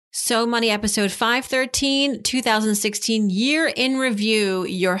So Money episode 513, 2016 year in review,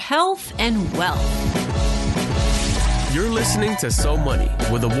 your health and wealth. You're listening to So Money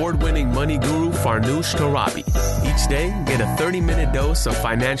with award-winning money guru Farnoosh Torabi. Each day, get a 30-minute dose of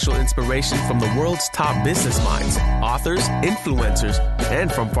financial inspiration from the world's top business minds, authors, influencers, and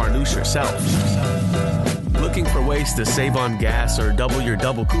from Farnoosh herself. Looking for ways to save on gas or double your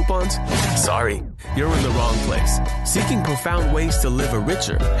double coupons? Sorry, you're in the wrong place. Seeking profound ways to live a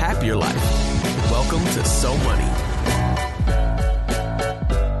richer, happier life. Welcome to So Money.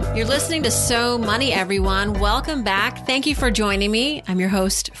 You're listening to So Money, everyone. Welcome back. Thank you for joining me. I'm your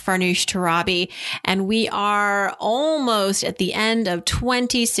host, Farnoosh Torabi, and we are almost at the end of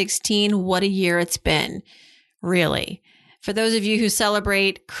 2016. What a year it's been, really. For those of you who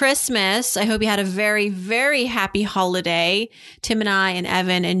celebrate Christmas, I hope you had a very, very happy holiday. Tim and I and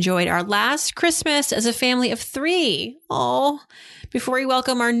Evan enjoyed our last Christmas as a family of 3. Oh, before we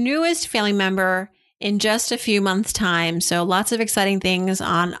welcome our newest family member in just a few months' time. So lots of exciting things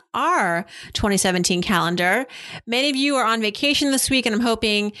on our 2017 calendar. Many of you are on vacation this week, and I'm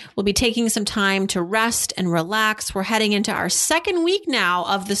hoping we'll be taking some time to rest and relax. We're heading into our second week now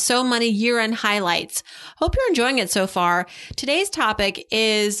of the So Money year-end highlights. Hope you're enjoying it so far. Today's topic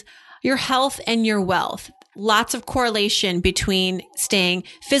is your health and your wealth. Lots of correlation between staying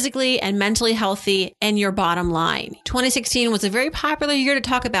physically and mentally healthy and your bottom line. 2016 was a very popular year to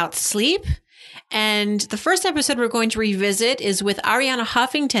talk about sleep. And the first episode we're going to revisit is with Arianna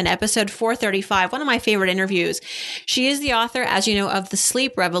Huffington, episode 435, one of my favorite interviews. She is the author, as you know, of The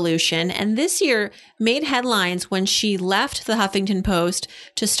Sleep Revolution, and this year made headlines when she left the Huffington Post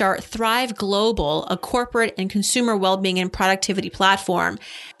to start Thrive Global, a corporate and consumer well-being and productivity platform.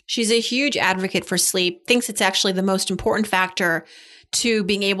 She's a huge advocate for sleep, thinks it's actually the most important factor to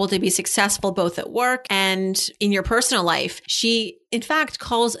being able to be successful both at work and in your personal life. She, in fact,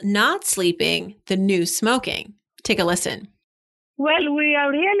 calls not sleeping the new smoking. Take a listen. Well, we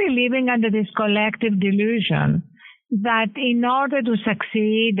are really living under this collective delusion that in order to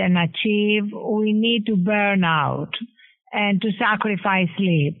succeed and achieve, we need to burn out and to sacrifice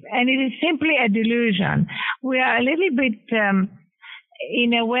sleep. And it is simply a delusion. We are a little bit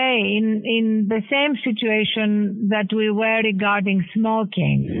in a way, in the same situation that we were regarding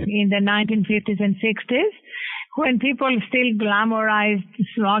smoking in the 1950s and 60s, when people still glamorized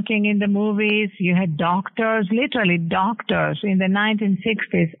smoking in the movies. You had doctors, literally doctors in the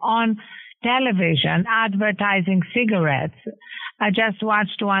 1960s on television advertising cigarettes. I just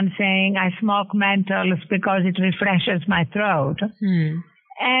watched one saying, I smoke Mentos because it refreshes my throat.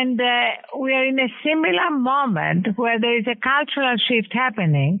 And we are in a similar moment where there is a cultural shift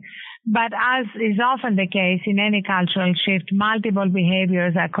happening, but as is often the case in any cultural shift, multiple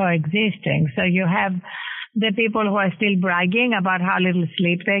behaviors are coexisting. So you have the people who are still bragging about how little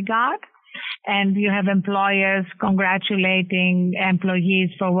sleep they got, and you have employers congratulating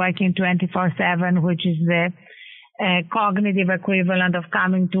employees for working 24/7, which is the cognitive equivalent of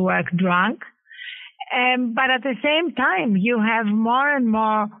coming to work drunk. But at the same time, you have more and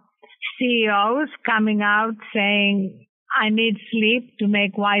more CEOs coming out saying, I need sleep to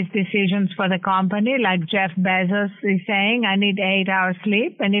make wise decisions for the company, like Jeff Bezos is saying, I need 8 hours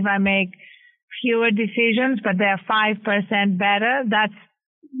sleep. And if I make fewer decisions, but they're 5% better, that's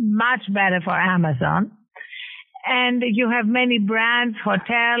much better for Amazon. And you have many brands,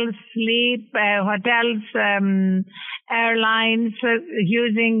 hotels, airlines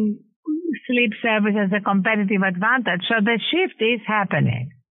using sleep service as a competitive advantage. So the shift is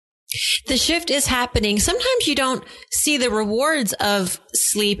happening. The shift is happening. Sometimes you don't see the rewards of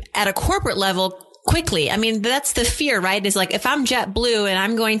sleep at a corporate level quickly. I mean, that's the fear, right? Is like, if I'm JetBlue and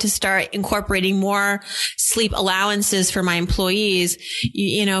I'm going to start incorporating more sleep allowances for my employees,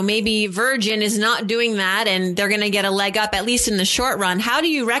 you know, maybe Virgin is not doing that and they're going to get a leg up, at least in the short run. How do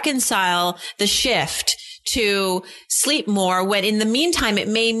you reconcile the shift to sleep more when in the meantime it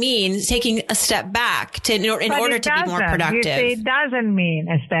may mean taking a step back in order to be more productive? It doesn't mean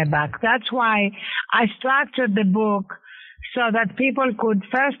a step back. That's why I structured the book so that people could,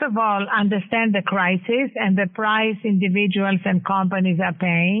 first of all, understand the crisis and the price individuals and companies are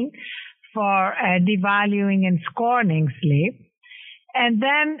paying for devaluing and scorning sleep, and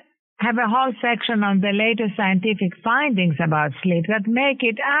then have a whole section on the latest scientific findings about sleep that make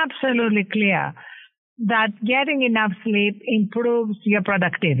it absolutely clear that getting enough sleep improves your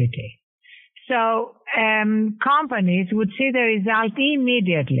productivity. So companies would see the result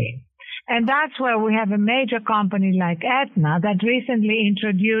immediately. And that's where we have a major company like Aetna that recently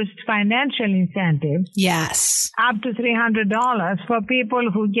introduced financial incentives. Yes. Up to $300 for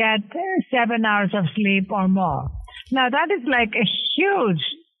people who get 7 hours of sleep or more. Now, that is like a huge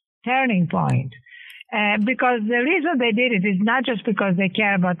turning point. Because the reason they did it is not just because they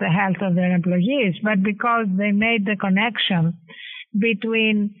care about the health of their employees, but because they made the connection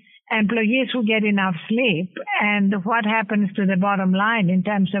between employees who get enough sleep and what happens to the bottom line in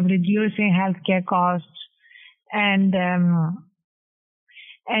terms of reducing healthcare costs and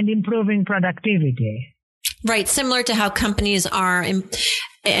improving productivity. Right. Similar to how companies are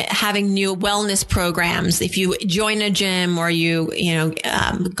having new wellness programs. If you join a gym or you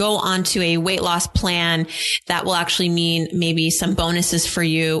go onto a weight loss plan, that will actually mean maybe some bonuses for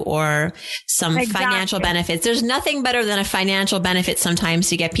you or some financial benefits. There's nothing better than a financial benefit sometimes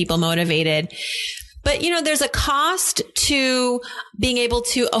to get people motivated. But, there's a cost to being able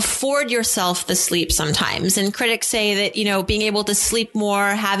to afford yourself the sleep sometimes. And critics say that, being able to sleep more,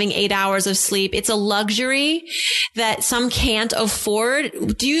 having 8 hours of sleep, it's a luxury that some can't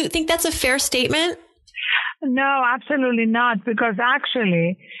afford. Do you think that's a fair statement? No, absolutely not. Because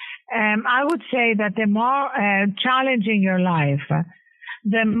actually, I would say that the more challenging your life,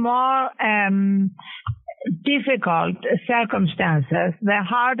 the more difficult circumstances, the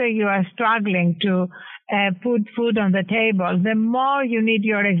harder you are struggling to put food on the table, the more you need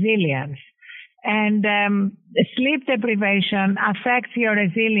your resilience. And sleep deprivation affects your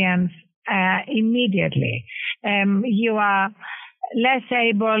resilience immediately. You are less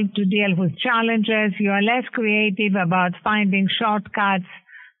able to deal with challenges. You are less creative about finding shortcuts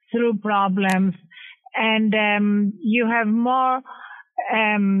through problems. And you have more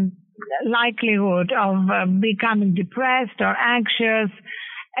likelihood of becoming depressed or anxious,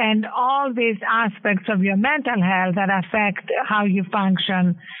 and all these aspects of your mental health that affect how you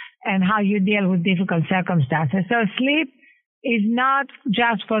function and how you deal with difficult circumstances. So sleep is not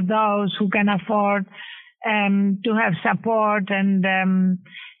just for those who can afford to have support, and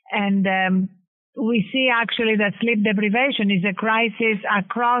we see actually that sleep deprivation is a crisis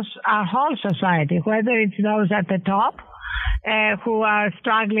across our whole society, whether it's those at the top who are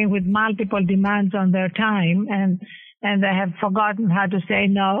struggling with multiple demands on their time and they have forgotten how to say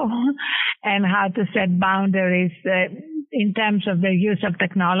no and how to set boundaries in terms of their use of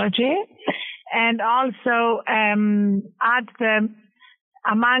technology. And also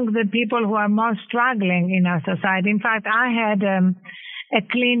among the people who are most struggling in our society. In fact, I had a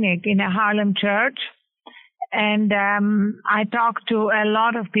clinic in a Harlem church, and I talked to a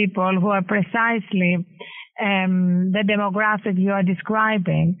lot of people who are precisely the demographic you are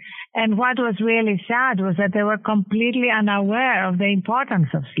describing. And what was really sad was that they were completely unaware of the importance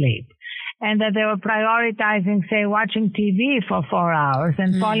of sleep, and that they were prioritizing, say, watching TV for 4 hours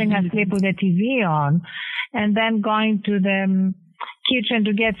and falling asleep with the TV on, and then going to the kitchen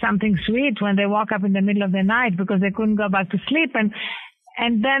to get something sweet when they woke up in the middle of the night because they couldn't go back to sleep. And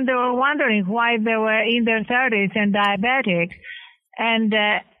then they were wondering why they were in their 30s and diabetic. And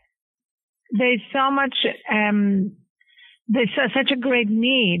there's so much, there's such a great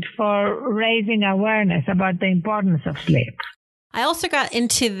need for raising awareness about the importance of sleep. I also got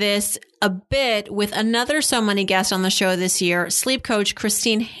into this a bit with another So Money guest on the show this year, sleep coach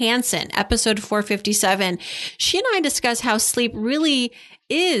Christine Hansen, episode 457. She and I discuss how sleep really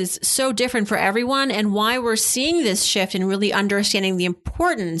is so different for everyone and why we're seeing this shift in really understanding the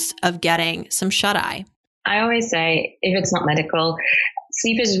importance of getting some shut-eye. I always say, if it's not medical,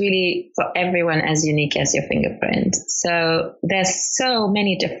 sleep is really for everyone as unique as your fingerprint. So there's so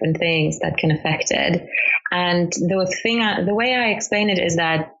many different things that can affect it. And the way I explain it is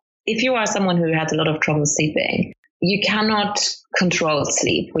that if you are someone who has a lot of trouble sleeping, you cannot control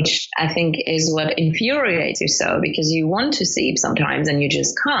sleep, which I think is what infuriates you so, because you want to sleep sometimes and you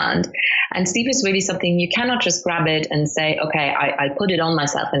just can't. And sleep is really something you cannot just grab it and say, okay, I'll put it on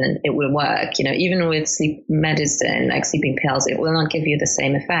myself and it will work. You know, even with sleep medicine, like sleeping pills, it will not give you the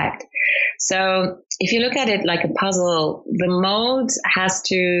same effect. So if you look at it like a puzzle, the mold has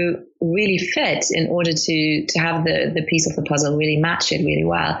to really fit in order to have the piece of the puzzle really match it really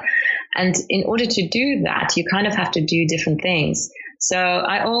well. And in order to do that, you kind of have to do different things. So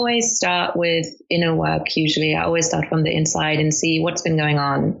I always start with inner work. Usually I always start from the inside and see what's been going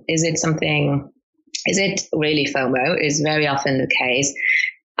on. Is it really FOMO? Is very often the case.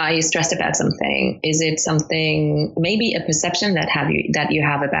 Are you stressed about something? Is it something, maybe a perception that you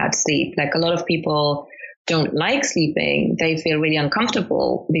have about sleep? Like a lot of people don't like sleeping. They feel really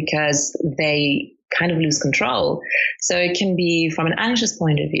uncomfortable because they kind of lose control. So it can be from an anxious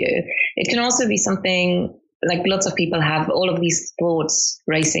point of view. It can also be something like lots of people have all of these thoughts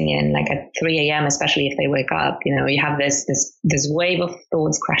racing in, like at 3 a.m., especially if they wake up, you have this wave of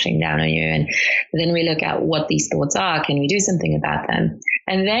thoughts crashing down on you. And then we look at what these thoughts are. Can we do something about them?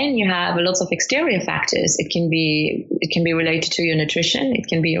 And then you have lots of exterior factors. It can be related to your nutrition. It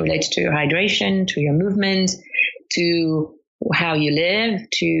can be related to your hydration, to your movement, to how you live,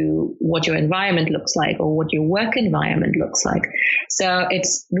 to what your environment looks like or what your work environment looks like. So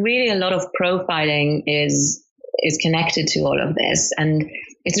it's really a lot of profiling is connected to all of this. And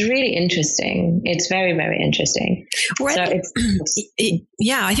it's really interesting. It's very, very interesting. Right. So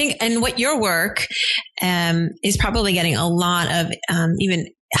yeah, I think, and what your work is probably getting a lot of even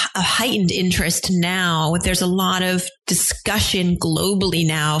a heightened interest now. There's a lot of discussion globally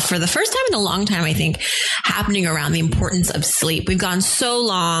now, for the first time in a long time, I think, happening around the importance of sleep. We've gone so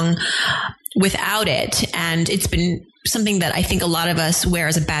long without it, and it's been something that I think a lot of us wear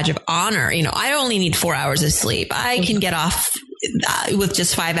as a badge of honor. I only need 4 hours of sleep. I can get off with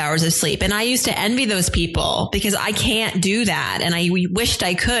just 5 hours of sleep. And I used to envy those people because I can't do that. And I wished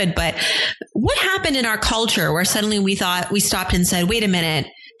I could. But what happened in our culture where suddenly we stopped and said, wait a minute,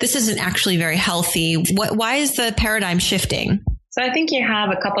 this isn't actually very healthy. Why is the paradigm shifting? So I think you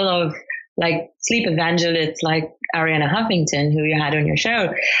have a couple of like sleep evangelists like Arianna Huffington, who you had on your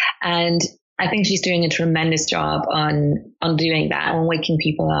show. And I think she's doing a tremendous job on doing that, on waking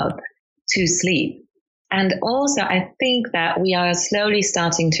people up to sleep. And also, I think that we are slowly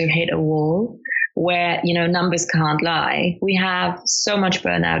starting to hit a wall where, numbers can't lie. We have so much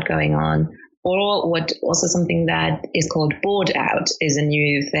burnout going on, or also something that is called bored out is a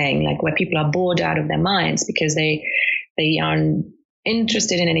new thing, like where people are bored out of their minds because they aren't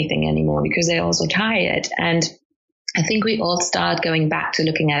interested in anything anymore because they're also tired. And I think we all start going back to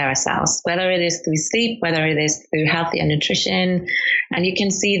looking at ourselves, whether it is through sleep, whether it is through healthier nutrition. And you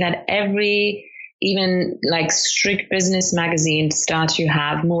can see that even like strict business magazines start to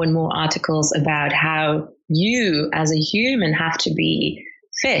have more and more articles about how you as a human have to be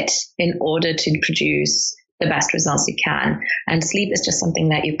fit in order to produce the best results you can. And sleep is just something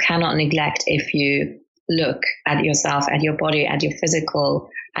that you cannot neglect if you look at yourself, at your body, at your physical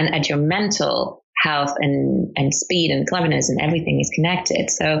and at your mental health and speed and cleverness, and everything is connected.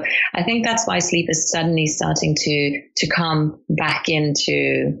 So I think that's why sleep is suddenly starting to come back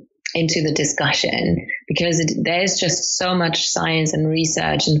into the discussion, because there's just so much science and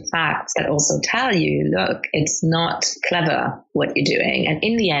research and facts that also tell you, look, it's not clever what you're doing. And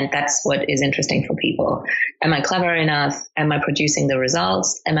in the end, that's what is interesting for people. Am I clever enough? Am I producing the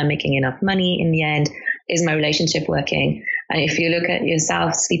results? Am I making enough money in the end? Is my relationship working? And if you look at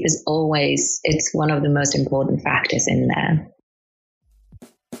yourself, sleep is it's one of the most important factors in there.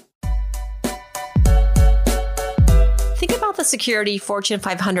 Think about the security Fortune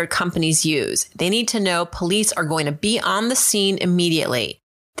 500 companies use. They need to know police are going to be on the scene immediately.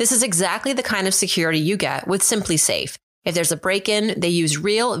 This is exactly the kind of security you get with SimpliSafe. If there's a break-in, they use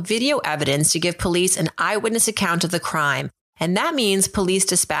real video evidence to give police an eyewitness account of the crime. And that means police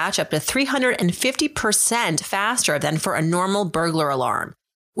dispatch up to 350% faster than for a normal burglar alarm.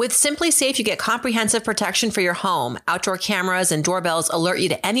 With SimpliSafe, you get comprehensive protection for your home. Outdoor cameras and doorbells alert you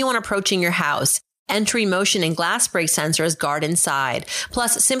to anyone approaching your house. Entry, motion, and glass break sensors guard inside.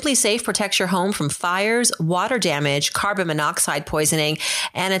 Plus, SimpliSafe protects your home from fires, water damage, carbon monoxide poisoning,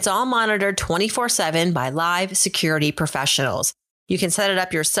 and it's all monitored 24/7 by live security professionals. You can set it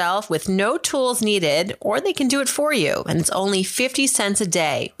up yourself with no tools needed, or they can do it for you. And it's only 50 cents a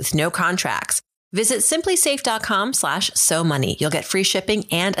day with no contracts. Visit simplysafe.com/SoMoney. You'll get free shipping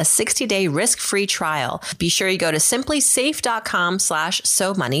and a 60-day risk-free trial. Be sure you go to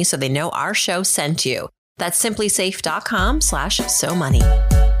simplysafe.com/SoMoney so they know our show sent you. That's simplysafe.com/SoMoney.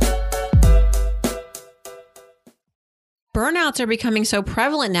 Burnouts are becoming so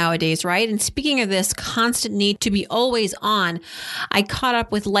prevalent nowadays, right? And speaking of this constant need to be always on, I caught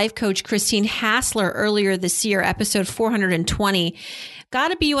up with life coach Christine Hassler earlier this year, episode 420.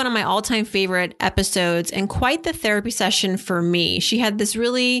 Got to be one of my all-time favorite episodes and quite the therapy session for me. She had this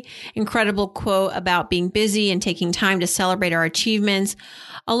really incredible quote about being busy and taking time to celebrate our achievements.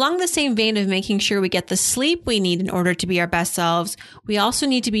 Along the same vein of making sure we get the sleep we need in order to be our best selves, we also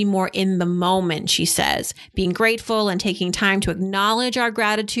need to be more in the moment, she says. Being grateful and taking time to acknowledge our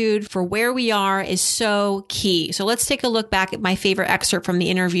gratitude for where we are is so key. So let's take a look back at my favorite excerpt from the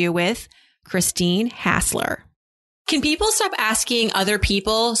interview with Christine Hassler. Can people stop asking other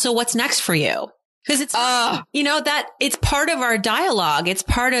people, so what's next for you? Because it's, that it's part of our dialogue. It's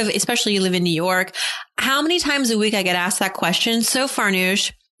part of, especially you live in New York. How many times a week I get asked that question? So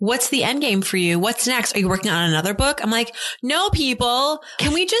Farnoosh, what's the end game for you? What's next? Are you working on another book? I'm like, no, people,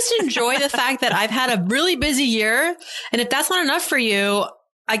 can we just enjoy the fact that I've had a really busy year? And if that's not enough for you,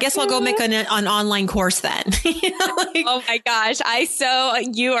 I guess I'll go make an online course then. Oh my gosh.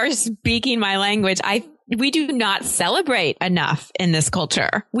 You are speaking my language. We do not celebrate enough in this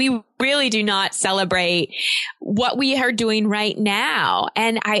culture. We really do not celebrate what we are doing right now.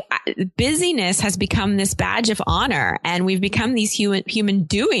 And busyness has become this badge of honor, and we've become these human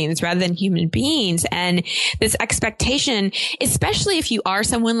doings rather than human beings. And this expectation, especially if you are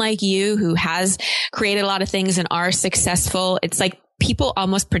someone like you who has created a lot of things and are successful, it's like people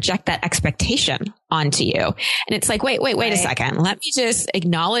almost project that expectation onto you. And it's like, wait a second. Let me just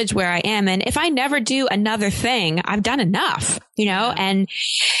acknowledge where I am. And if I never do another thing, I've done enough, and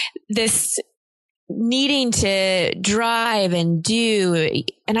this needing to drive and do.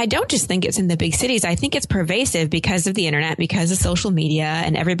 And I don't just think it's in the big cities. I think it's pervasive because of the internet, because of social media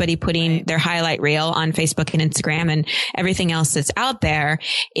and everybody putting their highlight reel on Facebook and Instagram and everything else that's out there.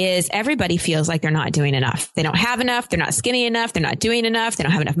 Is everybody feels like they're not doing enough. They don't have enough. They're not skinny enough. They're not doing enough. They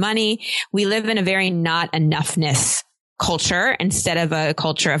don't have enough money. We live in a very not enoughness culture instead of a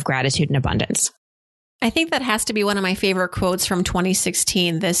culture of gratitude and abundance. I think that has to be one of my favorite quotes from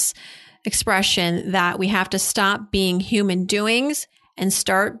 2016. This expression that we have to stop being human doings and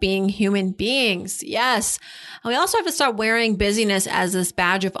start being human beings. Yes. And we also have to start wearing busyness as this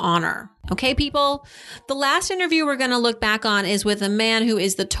badge of honor. Okay, people? The last interview we're going to look back on is with a man who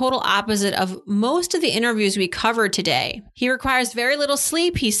is the total opposite of most of the interviews we covered today. He requires very little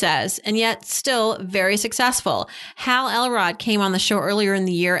sleep, he says, and yet still very successful. Hal Elrod came on the show earlier in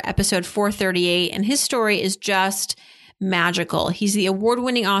the year, episode 438, and his story is just magical. He's the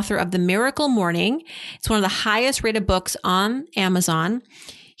award-winning author of The Miracle Morning. It's one of the highest rated books on Amazon.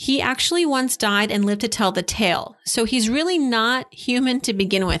 He actually once died and lived to tell the tale. So he's really not human to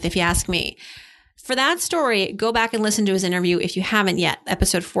begin with, if you ask me. For that story, go back and listen to his interview if you haven't yet,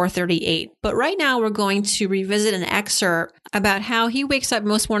 episode 438. But right now we're going to revisit an excerpt about how he wakes up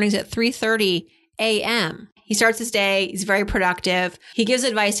most mornings at 3:30 a.m. He starts his day. He's very productive. He gives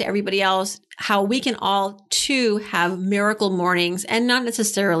advice to everybody else how we can all too have miracle mornings and not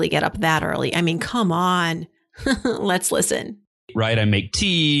necessarily get up that early. I mean, come on. Let's listen. Right. I make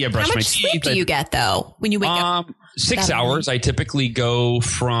tea. I brush my teeth. How much sleep do you get though when you wake up? 6 hours. I typically go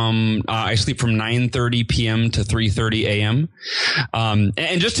from, I sleep from 9:30 p.m. to 3:30 a.m.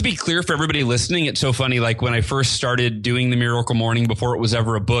 And just to be clear for everybody listening, it's so funny. Like when I first started doing the Miracle Morning before it was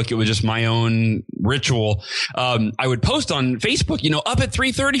ever a book, it was just my own ritual. I would post on Facebook, up at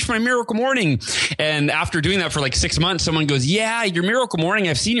 3:30 for my Miracle Morning. And after doing that for like 6 months, someone goes, yeah, your Miracle Morning,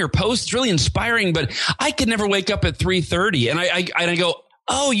 I've seen your posts. It's really inspiring, but I could never wake up at 3:30. And I go,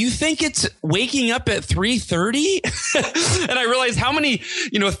 oh, you think it's waking up at 3:30? And I realized how many,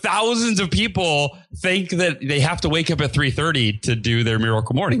 thousands of people think that they have to wake up at 3:30 to do their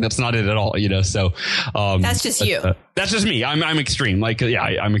Miracle Morning. That's not it at all, So that's just you. That's just me. I'm extreme.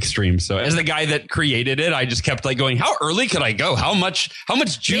 I'm extreme. So as the guy that created it, I just kept going, how early could I go? How much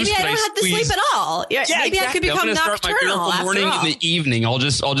juice maybe could I don't have to sleep at all. Yeah, maybe exactly. I could become nocturnal. Start my Miracle Morning in the evening. I'll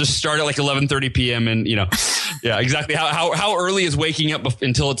just start at 11:30 p.m. and yeah, exactly. How early is waking up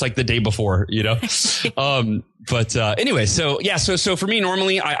until it's like the day before, But anyway, so for me,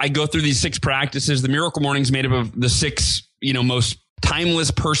 normally I go through these 6 practices. The Miracle Morning is made up of the 6, most timeless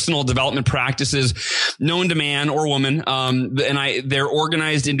personal development practices known to man or woman. And they're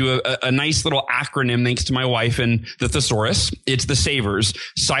organized into a nice little acronym thanks to my wife and the thesaurus. It's the SAVERS: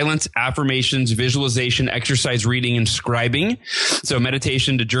 silence, affirmations, visualization, exercise, reading, and scribing. So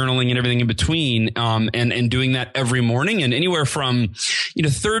meditation to journaling and everything in between. And doing that every morning, and anywhere from,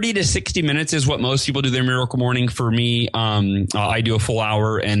 30 to 60 minutes is what most people do their Miracle Morning. For me, I do a full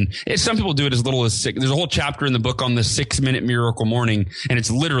hour, and some people do it as little as 6. There's a whole chapter in the book on the 6-minute Miracle Morning. And it's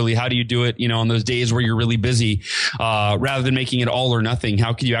literally, how do you do it, on those days where you're really busy, rather than making it all or nothing?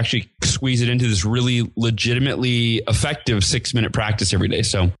 How could you actually squeeze it into this really legitimately effective 6-minute practice every day?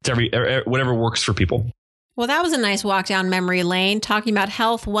 So it's whatever works for people. Well, that was a nice walk down memory lane, talking about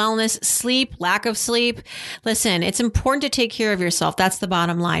health, wellness, sleep, lack of sleep. Listen, it's important to take care of yourself. That's the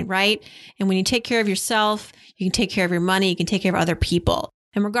bottom line, right? And when you take care of yourself, you can take care of your money, you can take care of other people.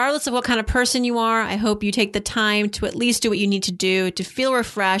 And regardless of what kind of person you are, I hope you take the time to at least do what you need to do to feel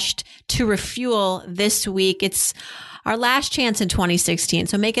refreshed, to refuel this week. It's our last chance in 2016,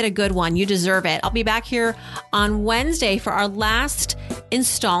 so make it a good one. You deserve it. I'll be back here on Wednesday for our last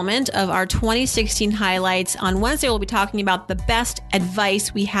installment of our 2016 highlights. On Wednesday, we'll be talking about the best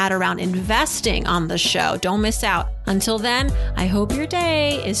advice we had around investing on the show. Don't miss out. Until then, I hope your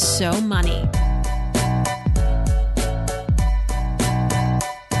day is so money.